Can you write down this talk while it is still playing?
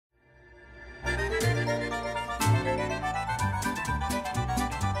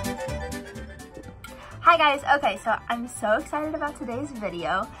Hi guys, okay, so I'm so excited about today's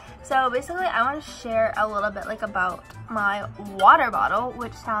video. So basically I want to share a little bit about my water bottle,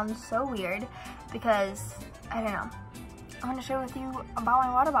 which sounds so weird because, I don't know, I want to share with you about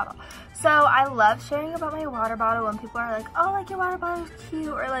my water bottle. So I love sharing about my water bottle when people are like, oh, your water bottle is cute,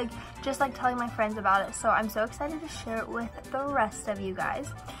 or just telling my friends about it. So I'm so excited to share it with the rest of you guys.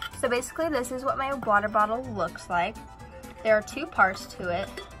 So basically this is what my water bottle looks like. There are two parts to it.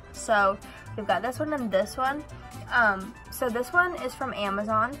 So we've got this one and this one. So this one is from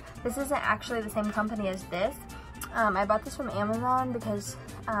Amazon. This isn't actually the same company as this. I bought this from Amazon because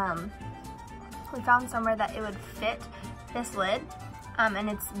we found somewhere that it would fit this lid, and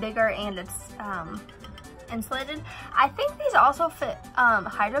it's bigger and it's insulated. I think these also fit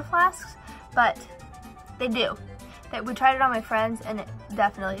hydro flasks, but they do. We tried it on my friends and it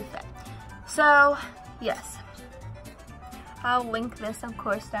definitely fit. So yes, I'll link this of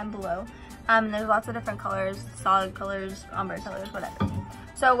course down below. There's lots of different colors, solid colors, ombre colors, whatever.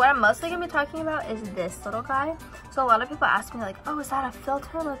 So what I'm mostly gonna be talking about is this little guy. So a lot of people ask me oh, is that a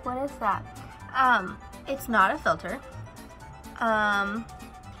filter? What is that? It's not a filter.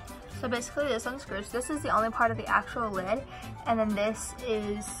 So basically this unscrews. This is the only part of the actual lid, and then this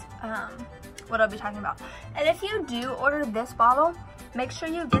is what I'll be talking about. And if you do order this bottle, make sure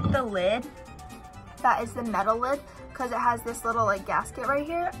you get the lid that is the metal lid, because it has this little gasket right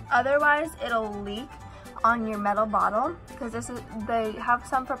here. Otherwise it'll leak on your metal bottle, because they have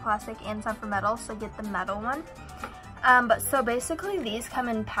some for plastic and some for metal, so get the metal one. But so basically these come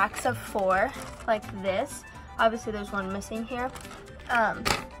in packs of 4 like this. Obviously there's one missing here,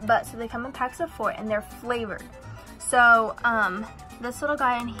 but so they come in packs of 4 and they're flavored. So this little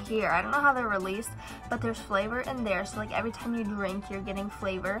guy in here, I don't know how they're released, but there's flavor in there, so every time you drink you're getting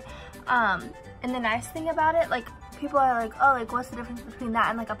flavor. And the nice thing about it, people are oh, what's the difference between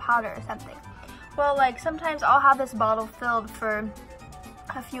that and a powder or something? Well, sometimes I'll have this bottle filled for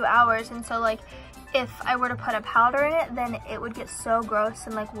a few hours, and so if I were to put a powder in it, then it would get so gross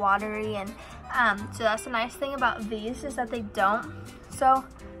and watery, and so that's the nice thing about these, is that they don't. So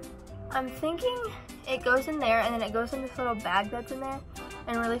I'm thinking it goes in there, and then it goes in this little bag that's in there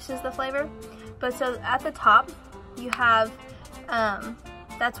and releases the flavor. But so at the top you have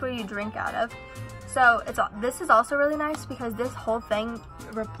that's where you drink out of. So this is also really nice because this whole thing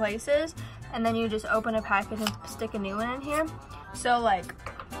replaces, and then you just open a package and stick a new one in here. So I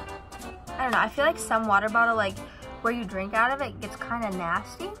don't know, I feel some water bottle where you drink out of it gets kind of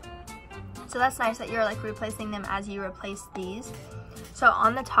nasty. So that's nice that you're replacing them as you replace these. So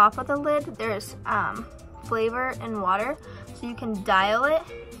on the top of the lid there's flavor and water, so you can dial it.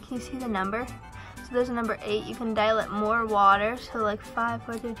 Can you see the number? So there's a number 8. You can dial it more water, so 5,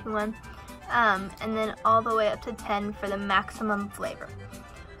 4, 3, 2, 1. And then all the way up to 10 for the maximum flavor.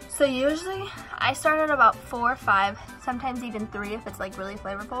 So usually I start at about 4 or 5, sometimes even 3 if it's really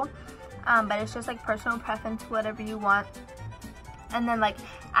flavorful. But it's just personal preference, whatever you want. And then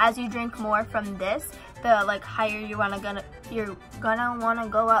as you drink more from this, the higher you're gonna wanna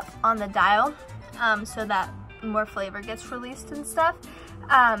go up on the dial, so that more flavor gets released and stuff.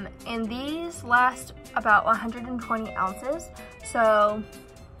 And these last about 120 ounces. So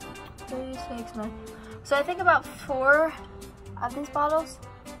 36, 9. So I think about 4 of these bottles.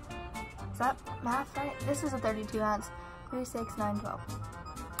 Is that math right? This is a 32 ounce. 3, 6, 9, 12.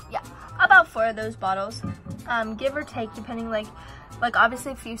 Yeah, about 4 of those bottles, give or take, depending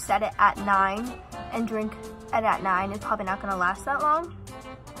obviously if you set it at 9 and drink it at 9, it's probably not gonna last that long.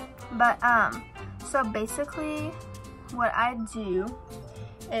 But so basically what I do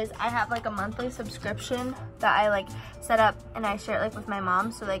is I have a monthly subscription that I set up, and I share it with my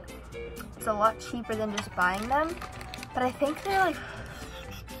mom, so it's a lot cheaper than just buying them. But I think they're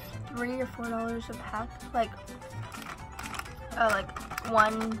 $3 or $4 a pack,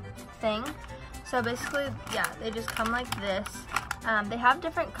 one thing. So basically, yeah, they just come like this. They have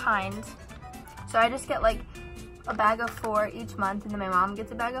different kinds, so I just get a bag of 4 each month, and then my mom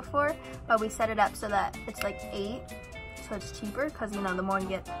gets a bag of 4, but we set it up so that it's 8, so it's cheaper, because the more you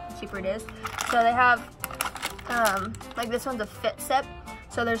get, the cheaper it is. So they have this one's a Fit Sip,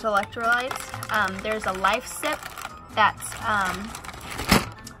 so there's electrolytes. There's a Life Sip that's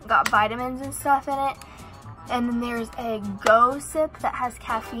got vitamins and stuff in it. And then there's a Go Sip that has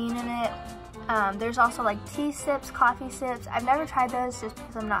caffeine in it. There's also tea sips, coffee sips. I've never tried those just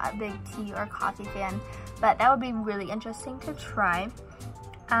because I'm not a big tea or coffee fan, but that would be really interesting to try.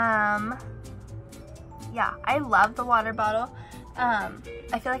 Yeah, I love the water bottle.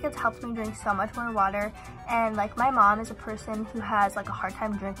 I feel it's helped me drink so much more water, and my mom is a person who has a hard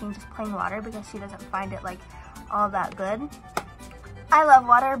time drinking just plain water because she doesn't find it all that good. I love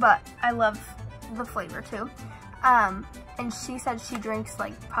water, but I love the flavor too. And she said she drinks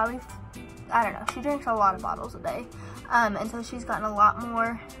like probably, I don't know, she drinks a lot of bottles a day. And so she's gotten a lot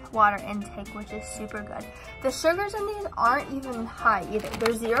more water intake, which is super good. The sugars in these aren't even high either.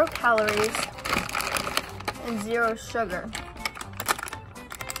 There's 0 calories and 0 sugar.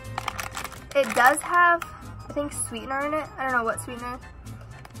 It does have, I think, sweetener in it. I don't know what sweetener.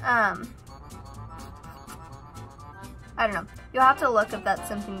 I don't know. You'll have to look if that's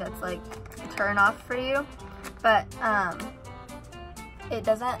something that's like a turn off for you. But it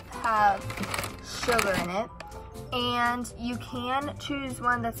doesn't have sugar in it. And you can choose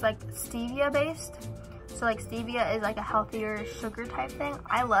one that's like stevia based. So like stevia is like a healthier sugar type thing.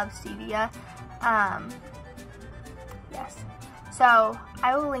 I love stevia. Yes. So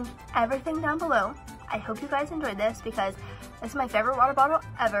I will link everything down below. I hope you guys enjoyed this because this is my favorite water bottle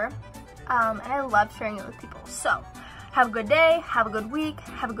ever. And I love sharing it with people. So have a good day, have a good week,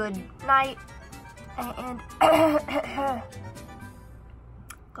 have a good night, and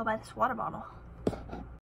go buy this water bottle.